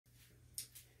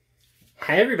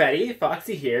Hi everybody,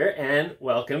 Foxy here, and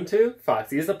welcome to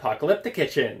Foxy's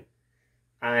ApocalyptiKitchen.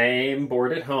 I'm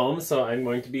bored at home, so I'm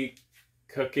going to be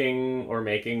cooking or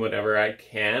making whatever I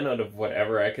can out of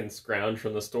whatever I can scrounge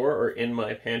from the store or in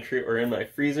my pantry or in my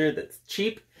freezer that's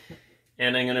cheap,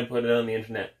 and I'm going to put it on the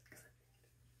internet.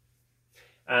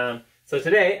 So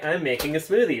today I'm making a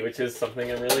smoothie, which is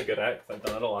something I'm really good at because I've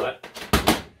done it a lot.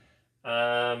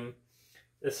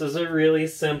 This is a really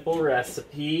simple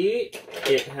recipe.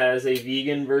 It has a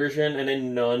vegan version and a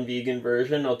non-vegan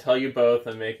version. I'll tell you both.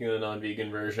 I'm making the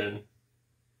non-vegan version.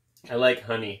 I like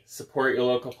honey. Support your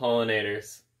local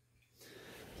pollinators.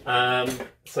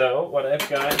 So what I've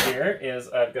got here is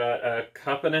I've got a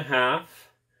cup and a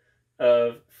half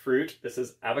of fruit. This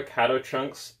is avocado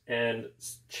chunks and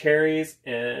cherries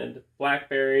and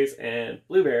blackberries and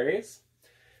blueberries.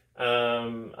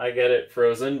 I get it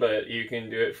frozen, but you can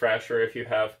do it fresher if you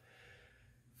have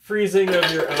freezing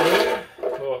of your own.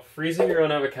 Oh, freezing your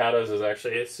own avocados is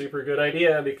actually a super good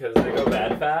idea because they go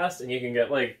bad fast and you can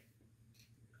get like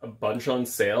a bunch on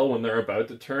sale when they're about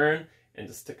to turn and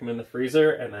just stick them in the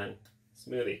freezer and then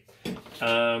smoothie.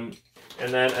 And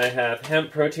then I have hemp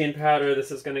protein powder.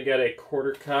 This is going to get a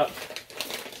 1/4 cup.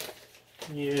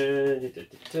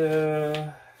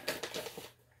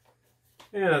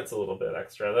 Yeah, that's a little bit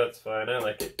extra. That's fine. I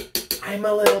like it. I'm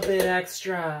a little bit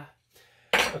extra.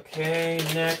 Okay,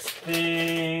 next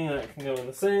thing. That can go in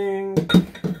the sink.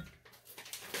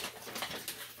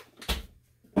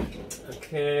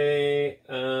 Okay,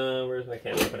 where's my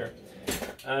can opener?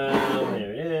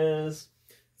 There it is.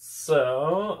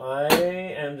 So, I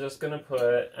am just going to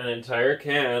put an entire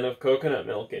can of coconut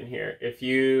milk in here. If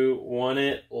you want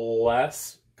it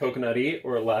less coconutty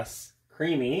or less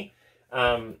creamy,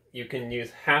 you can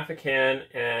use half a can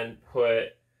and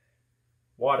put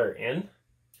water in.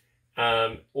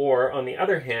 Or on the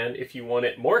other hand, if you want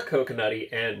it more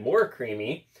coconutty and more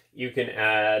creamy, you can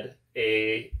add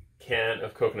a can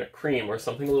of coconut cream or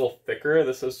something a little thicker.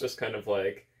 This is just kind of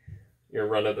like your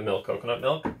run-of-the-mill coconut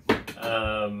milk.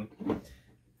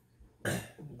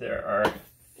 There are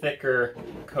thicker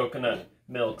coconut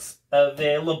milks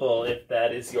available if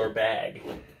that is your bag.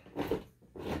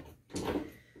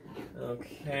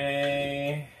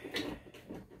 Okay,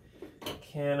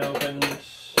 can opened.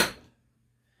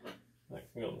 That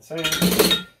can go in the sink.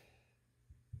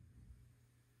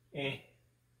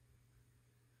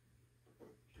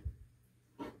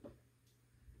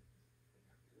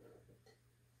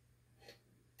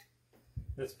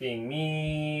 This being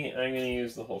me, I'm going to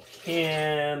use the whole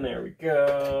can. There we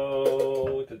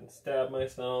go. Didn't stab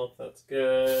myself. That's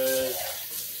good.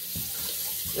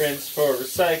 Rinse for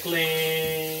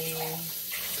recycling.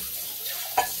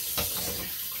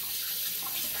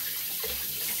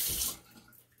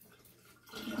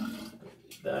 Don't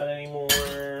need that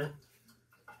anymore.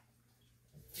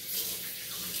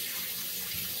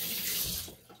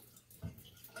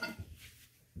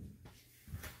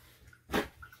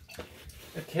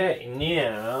 Okay,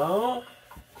 now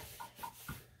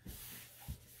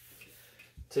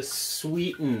to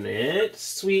sweeten it,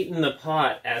 sweeten the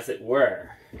pot as it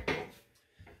were.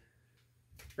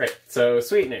 Right, so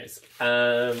sweeteners.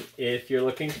 If you're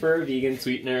looking for a vegan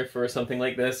sweetener for something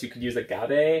like this, you could use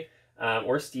agave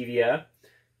or stevia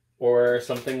or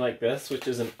something like this, which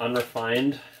is an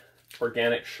unrefined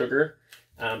organic sugar.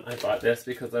 I bought this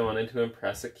because I wanted to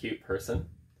impress a cute person.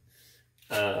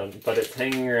 But it's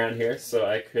hanging around here, so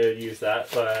I could use that.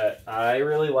 But I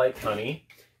really like honey,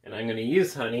 and I'm going to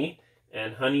use honey.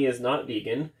 And honey is not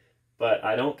vegan, but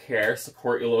I don't care.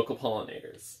 Support your local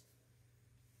pollinators.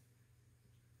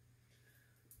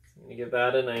 I'm going to give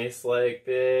that a nice, like,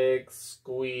 big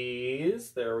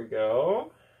squeeze. There we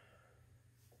go.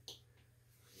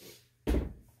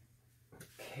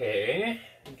 Okay,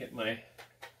 get my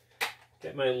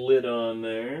lid on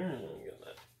there.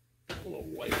 A little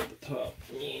white at the top.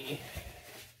 It's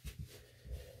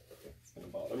gonna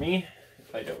bother me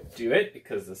if I don't do it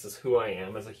because this is who I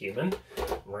am as a human.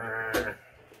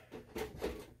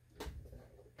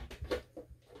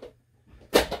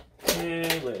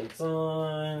 Okay, lid's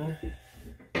on.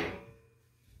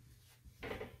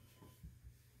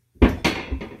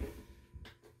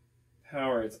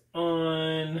 Power is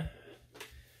on.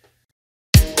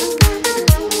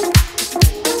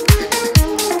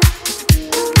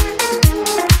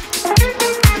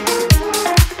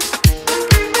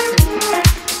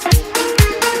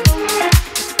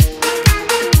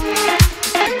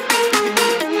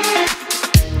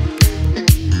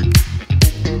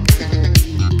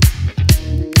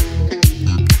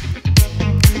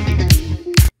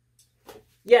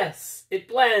 Yes, it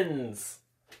blends.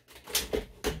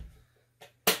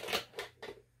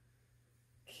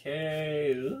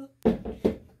 Okay.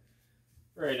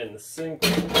 Right in the sink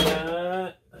like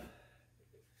that.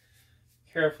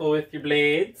 Careful with your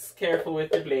blades. Careful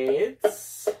with your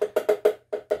blades.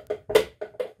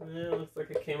 Well, looks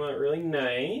like it came out really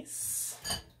nice.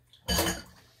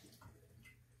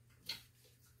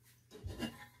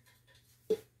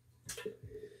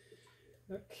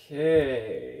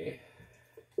 Okay.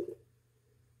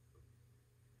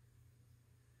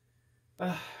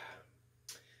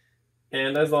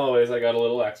 And as always, I got a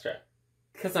little extra.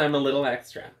 Because I'm a little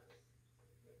extra.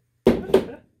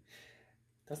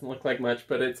 Doesn't look like much,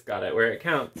 but it's got it where it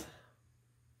counts.